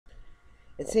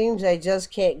It seems I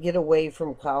just can't get away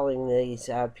from calling these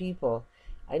people.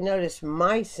 I noticed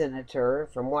my senator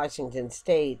from Washington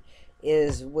State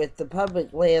is with the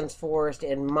public lands, forest,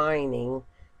 and mining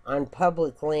on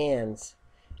public lands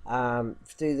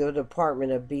through the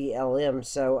Department of BLM.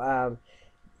 So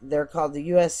they're called the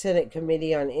U.S. Senate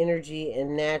Committee on Energy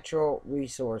and Natural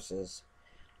Resources.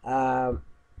 Um,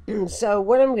 so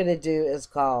what I'm going to do is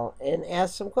call and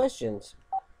ask some questions.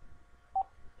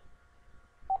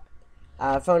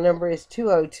 Phone number is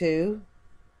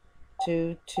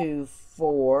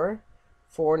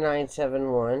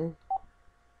 202-224-4971.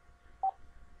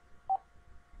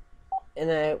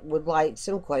 And I would like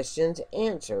some questions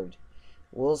answered.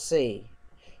 We'll see.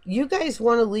 You guys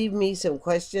want to leave me some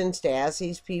questions to ask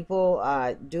these people?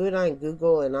 Do it on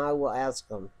Google and I will ask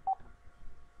them.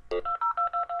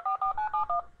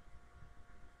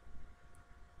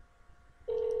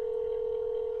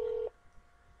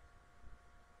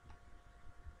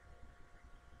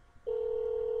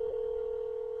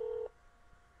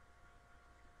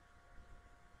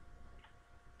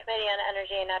 Committee on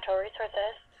Energy and Natural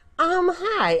Resources.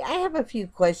 Hi. I have a few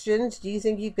questions. Do you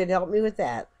think you could help me with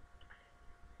that?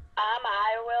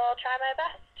 I will try my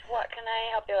best. What can I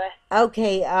help you with?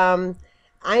 Okay,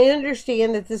 I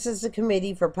understand that this is a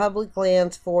committee for public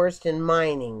lands, forest, and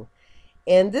mining.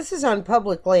 And this is on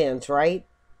public lands, right?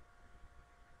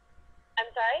 I'm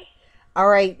sorry? All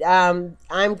right,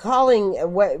 I'm calling,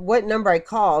 what number I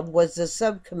called was the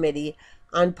subcommittee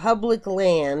on public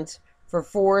lands for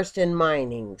forest and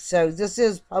mining. So this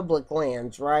is public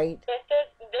lands, right? This is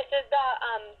the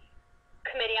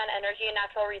Committee on Energy and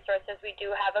Natural Resources. We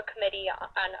do have a committee on,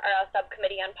 or a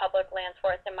subcommittee on public lands,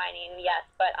 forest, and mining, yes,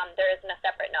 but there isn't a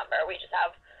separate number. We just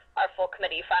have our full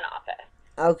committee front office.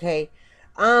 Okay.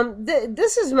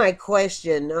 This is my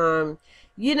question.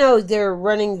 You know, they're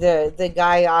running the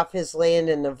guy off his land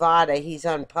in Nevada. He's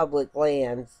on public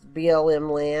lands,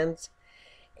 BLM lands.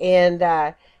 And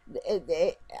I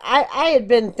had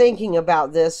been thinking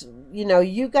about this. You know,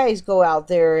 you guys go out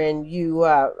there and you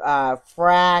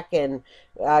frack and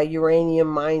uranium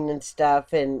mine and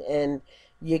stuff, and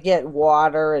you get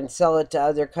water and sell it to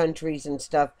other countries and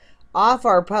stuff off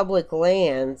our public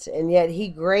lands, and yet he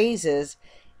grazes.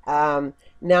 Now,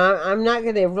 I'm not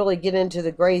going to really get into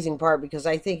the grazing part because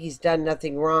I think he's done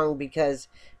nothing wrong, because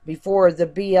before the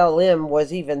BLM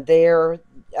was even there,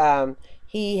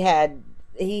 he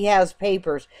has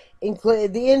papers. The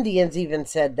Indians even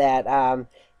said that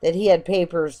that he had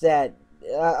papers that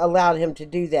allowed him to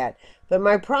do that. But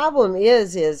my problem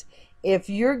is if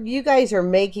you guys are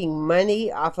making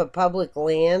money off of public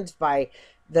lands by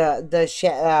the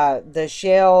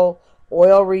shale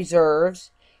oil reserves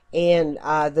and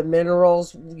the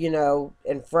minerals, you know,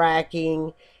 and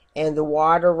fracking and the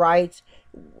water rights,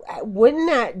 wouldn't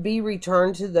that be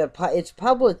returned to it's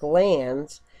public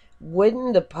lands?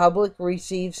 Wouldn't the public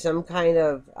receive some kind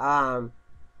of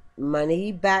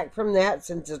money back from that,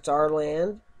 since it's our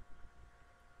land?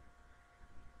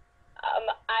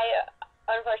 I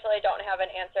unfortunately don't have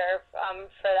an answer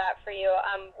for that for you.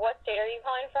 What state are you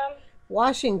calling from?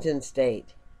 Washington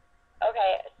State.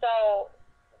 Okay, so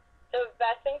the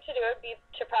best thing to do would be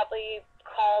to probably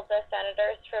call the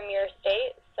senators from your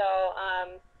state. So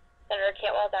Senator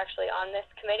Cantwell is actually on this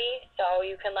committee, so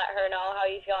you can let her know how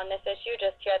you feel on this issue.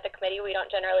 Just here at the committee, we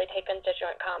don't generally take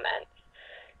constituent comments.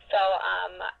 So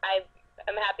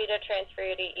I'm happy to transfer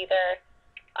you to either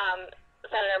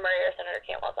Senator Murray or Senator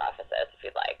Cantwell's offices if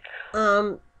you'd like.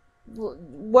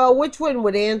 Well, which one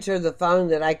would answer the phone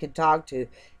that I could talk to?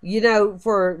 You know,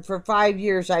 for 5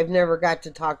 years, I've never got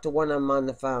to talk to one of them on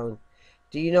the phone.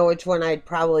 Do you know which one I'd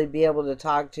probably be able to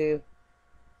talk to?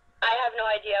 I have no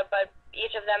idea, but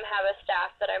each of them have a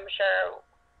staff that I'm sure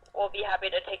will be happy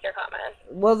to take your comments.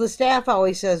 Well, the staff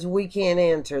always says we can't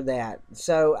answer that.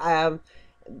 So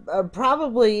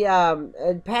probably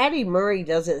Patty Murray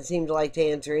doesn't seem to like to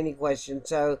answer any questions.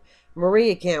 So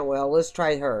Maria Cantwell, let's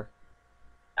try her.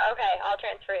 Okay, I'll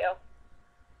transfer you.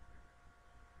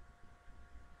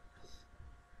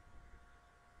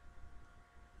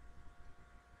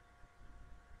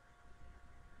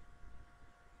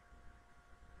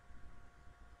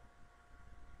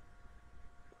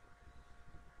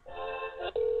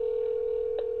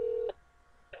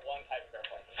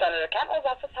 Senator Cantwell's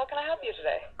office, how can I help you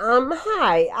today?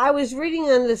 Hi. I was reading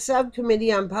on the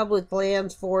subcommittee on public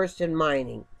lands, forest, and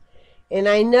mining. And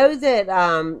I know that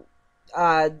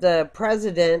the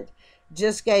president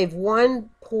just gave I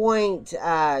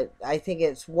think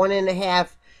it's $1.5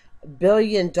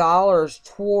 billion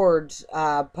towards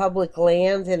public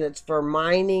lands, and it's for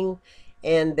mining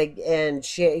and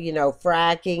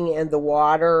fracking and the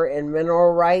water and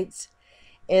mineral rights.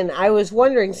 And I was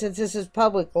wondering, since this is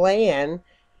public land,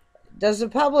 does the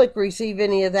public receive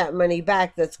any of that money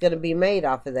back that's going to be made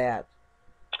off of that?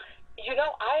 You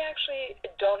know, I actually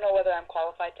don't know whether I'm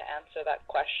qualified to answer that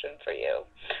question for you,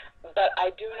 but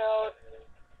I do know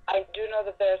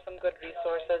that there are some good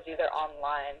resources either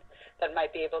online that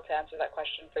might be able to answer that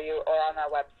question for you, or on our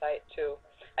website too,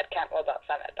 at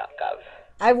cantwell.senate.gov.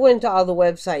 I've went to all the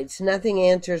websites. Nothing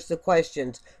answers the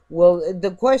questions. Well,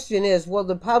 the question is, will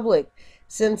the public,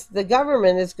 since the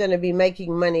government is going to be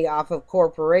making money off of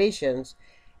corporations,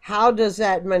 how does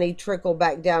that money trickle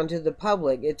back down to the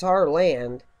public? It's our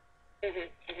land. Hmm.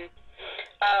 Hmm.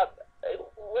 Uh,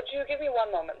 would you give me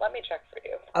one moment? Let me check for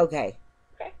you. Okay.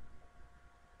 Okay.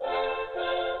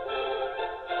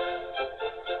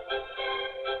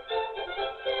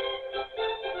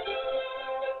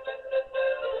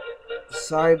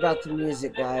 Sorry about the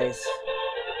music, guys.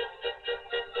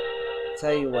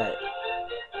 Tell you what.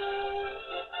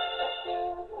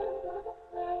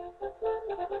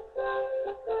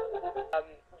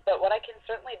 But what I can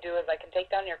certainly do is I can take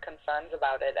down your concerns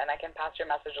about it, and I can pass your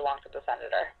message along to the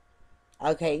senator.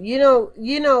 Okay,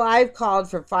 I've called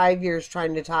for 5 years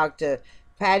trying to talk to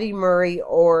Patty Murray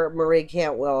or Marie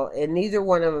Cantwell, and neither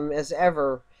one of them has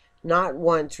ever, not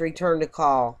once, returned a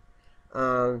call.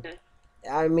 Um, Mhm.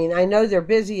 I mean, I know they're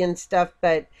busy and stuff,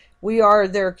 but we are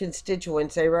their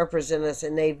constituents. They represent us,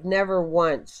 and they've never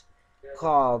once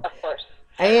called. Of course.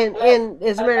 And Well, and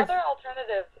as a matter of another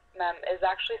alternative, ma'am, is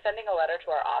actually sending a letter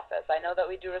to our office. I know that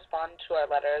we do respond to our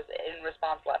letters in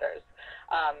response letters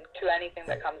to anything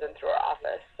that comes in through our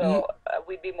office. So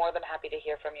we'd be more than happy to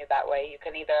hear from you that way. You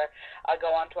can either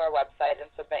go onto our website and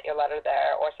submit your letter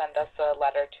there, or send us a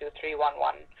letter to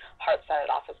 311 Hart Senate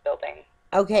Office Building.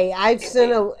 Okay,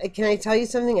 can I tell you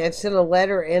something? I've sent a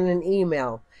letter and an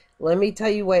email. Let me tell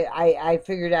you what I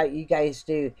figured out you guys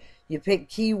do. You pick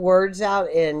key words out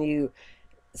and you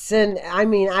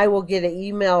I will get an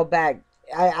email back.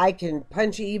 I can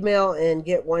punch an email and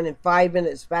get one in 5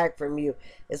 minutes back from you.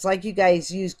 It's like you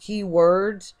guys use key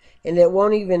words, and it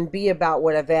won't even be about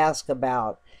what I've asked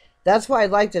about. That's why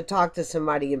I'd like to talk to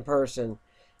somebody in person.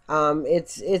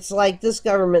 It's like this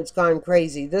government's gone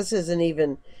crazy. This isn't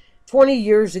even 20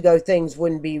 years ago. Things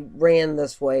wouldn't be ran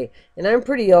this way, and I'm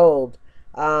pretty old.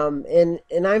 And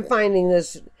I'm finding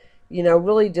this,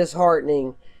 really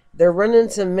disheartening. They're running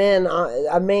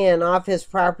a man off his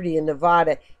property in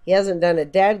Nevada. He hasn't done a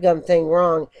dadgum thing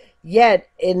wrong yet,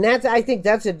 and I think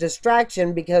that's a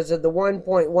distraction because of the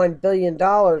 $1.1 billion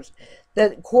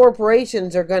that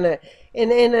corporations are going to,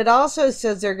 and it also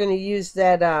says they're going to use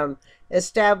that,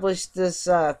 establish this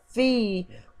fee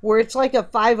where it's like a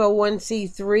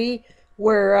 501c3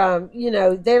 where,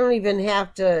 they don't even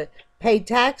have to pay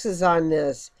taxes on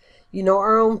this,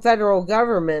 our own federal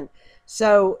government.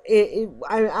 So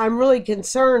I'm really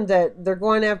concerned that they're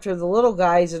going after the little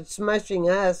guys and smushing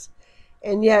us,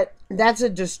 and yet that's a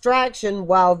distraction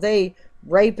while they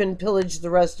rape and pillage the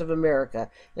rest of America.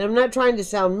 And I'm not trying to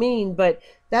sound mean, but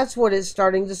that's what it's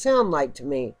starting to sound like to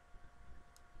me.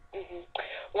 Hmm.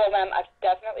 Well, ma'am, I've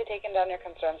definitely taken down your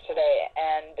concerns today,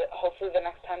 and hopefully the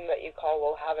next time that you call,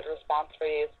 we'll have a response for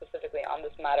you specifically on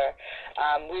this matter.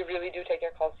 We really do take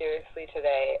your call seriously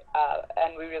today,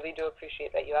 and we really do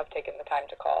appreciate that you have taken the time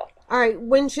to call. All right,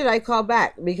 when should I call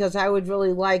back? Because I would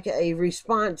really like a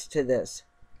response to this.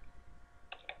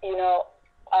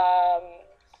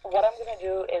 What I'm going to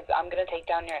do is I'm going to take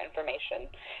down your information,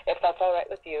 if that's all right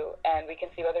with you, and we can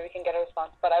see whether we can get a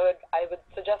response. But I would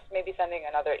suggest maybe sending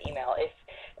another email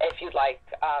if you'd like,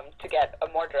 to get a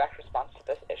more direct response to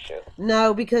this issue.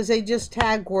 No, because they just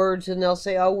tag words and they'll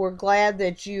say, "Oh, we're glad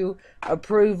that you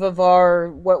approve of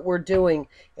what we're doing."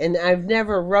 And I've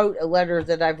never wrote a letter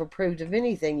that I've approved of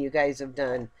anything you guys have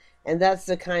done, and that's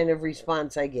the kind of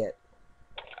response I get.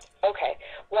 Okay.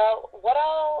 Well,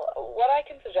 what I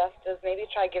can suggest is maybe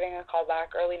try giving a call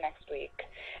back early next week,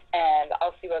 and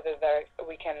I'll see whether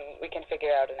we can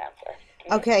figure out an answer.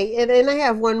 Okay, and I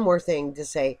have one more thing to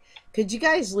say. Could you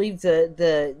guys leave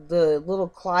the little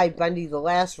Clyde Bundy, the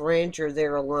last rancher,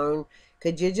 there alone?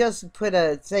 Could you just put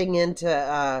a thing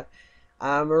into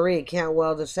Maria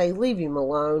Cantwell to say, leave him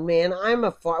alone, man?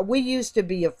 We used to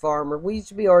be a farmer. We used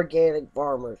to be organic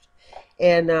farmers.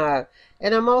 And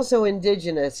I'm also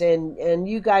indigenous, and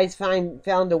you guys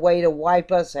found a way to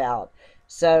wipe us out.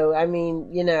 So, I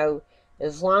mean,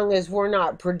 as long as we're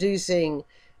not producing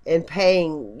and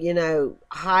paying,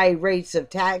 high rates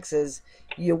of taxes,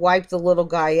 you wipe the little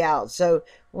guy out. So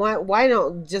why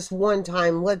don't just one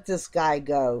time let this guy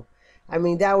go? I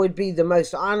mean, that would be the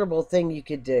most honorable thing you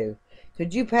could do.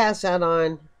 Could you pass that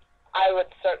on? I would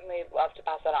certainly love to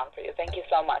pass that on for you. Thank you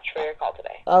so much for your call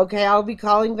today. Okay, I'll be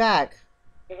calling back.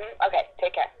 Okay,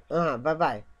 take care. Bye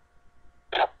bye.